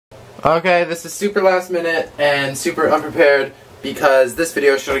Okay, this is super last minute and super unprepared because this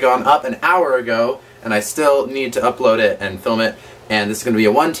video should have gone up an hour ago and I still need to upload it and film it, and this is going to be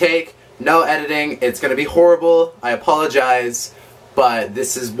a one take, no editing. It's going to be horrible, I apologize, but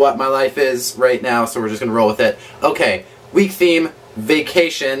this is what my life is right now, so we're just going to roll with it. Okay, week theme,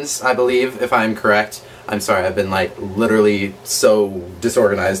 vacations, I believe, if I'm correct. I'm sorry, I've been like literally so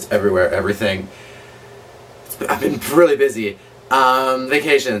disorganized everywhere, everything. I've been really busy.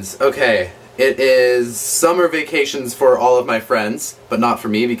 Vacations. Okay. It is summer vacations for all of my friends, but not for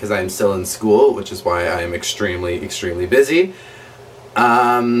me because I am still in school, which is why I am extremely, extremely busy.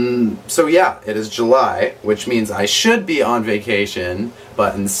 So yeah, it is July, which means I should be on vacation,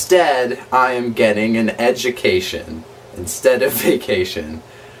 but instead I am getting an education instead of vacation,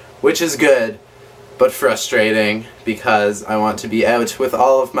 which is good, but frustrating because I want to be out with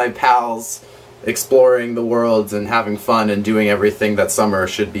all of my pals, exploring the world and having fun and doing everything that summer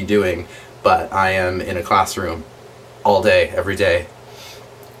should be doing, but I am in a classroom all day, every day.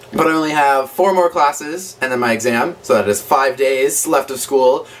 But I only have 4 more classes and then my exam, so that is 5 days left of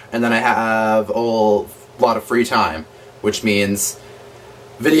school, and then I have a whole lot of free time, which means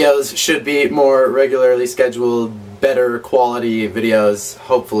videos should be more regularly scheduled, better quality videos,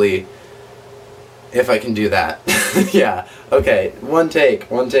 hopefully, if I can do that. Yeah, okay, one take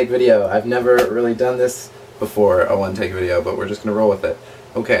video. I've never really done this before, a one take video, but we're just gonna roll with it.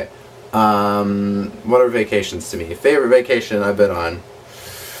 Okay, what are vacations to me? Favorite vacation I've been on?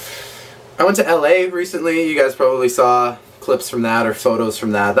 I went to LA recently. You guys probably saw clips from that or photos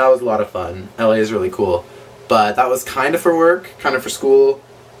from that. That was a lot of fun. LA is really cool, but that was kind of for work, kind of for school,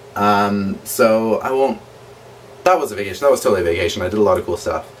 so I won't, that was a vacation, that was totally a vacation. I did a lot of cool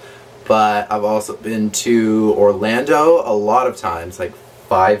stuff. But I've also been to Orlando a lot of times, like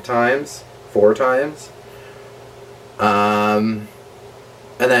 4 times. And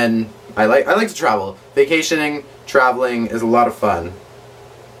then I like to travel. Vacationing, traveling is a lot of fun,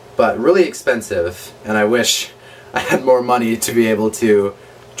 but really expensive, and I wish I had more money to be able to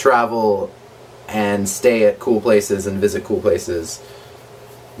travel and stay at cool places and visit cool places,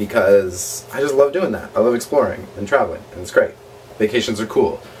 because I just love doing that. I love exploring and traveling, and it's great. Vacations are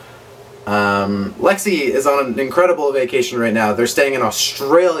cool. Lexi is on an incredible vacation right now. They're staying in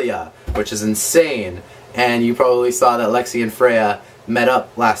Australia, which is insane, and you probably saw that Lexi and Freya met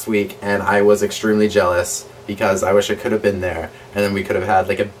up last week, and I was extremely jealous because I wish I could have been there, and then we could have had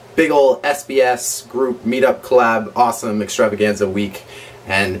like a big ol' SBS group meetup collab awesome extravaganza week,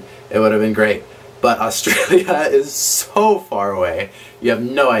 and it would have been great. But Australia is so far away, you have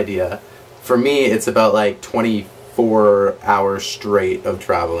no idea. For me, it's about like 24 hours straight of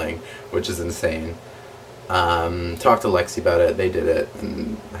traveling, which is insane. Talked to Lexi about it, they did it,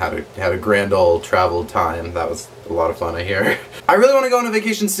 and had a grand old travel time. That was a lot of fun, I hear. I really want to go on a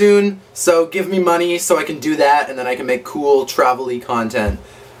vacation soon, so give me money so I can do that, and then I can make cool travel-y content.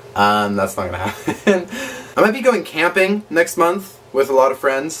 That's not gonna happen. I might be going camping next month with a lot of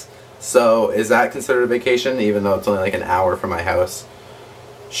friends, so is that considered a vacation, even though it's only like an hour from my house?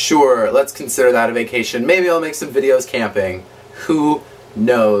 Sure, let's consider that a vacation. Maybe I'll make some videos camping. Who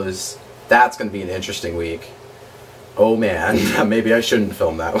knows? That's going to be an interesting week. Oh man, maybe I shouldn't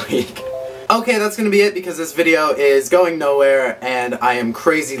film that week. Okay, that's going to be it because this video is going nowhere and I am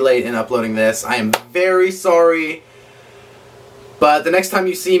crazy late in uploading this. I am very sorry, but the next time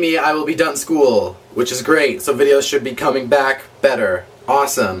you see me I will be done school, which is great, so videos should be coming back better.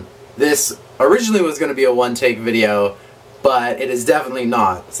 Awesome. This originally was going to be a one-take video, but it is definitely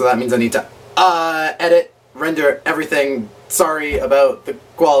not, so that means I need to edit, render everything. Sorry about the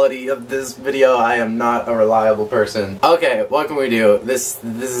quality of this video, I am not a reliable person. Okay, what can we do?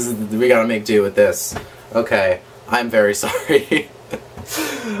 We gotta make do with this. Okay, I'm very sorry.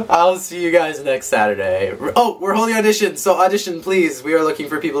 I'll see you guys next Saturday. Oh, we're holding auditions, so audition please. We are looking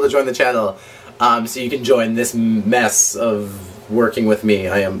for people to join the channel, so you can join this mess of working with me.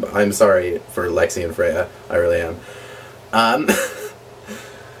 I'm sorry for Lexi and Freya, I really am.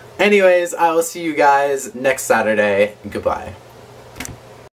 Anyways, I will see you guys next Saturday. Goodbye.